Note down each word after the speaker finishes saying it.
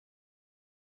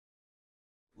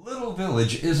Little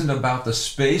Village isn't about the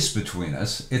space between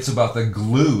us, it's about the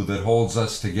glue that holds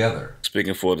us together.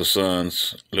 Speaking for the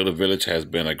Sons, Little Village has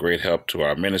been a great help to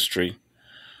our ministry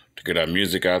to get our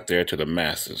music out there to the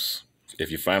masses.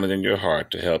 If you find it in your heart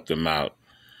to help them out,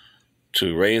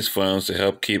 to raise funds to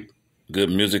help keep good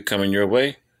music coming your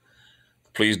way,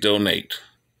 please donate.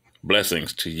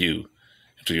 Blessings to you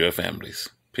and to your families.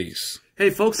 Peace.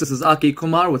 Hey folks, this is Aki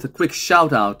Kumar with a quick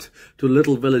shout out to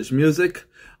Little Village Music.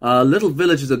 Little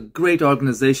Village is a great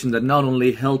organization that not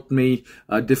only helped me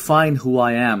define who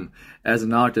I am as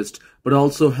an artist, but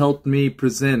also helped me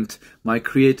present my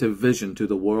creative vision to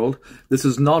the world. This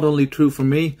is not only true for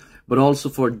me, but also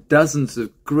for dozens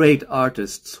of great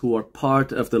artists who are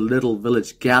part of the Little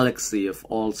Village galaxy of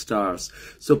all stars.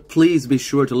 So please be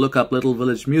sure to look up Little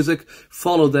Village Music,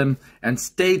 follow them, and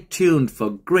stay tuned for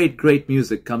great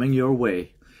music coming your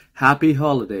way. Happy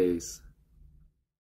holidays.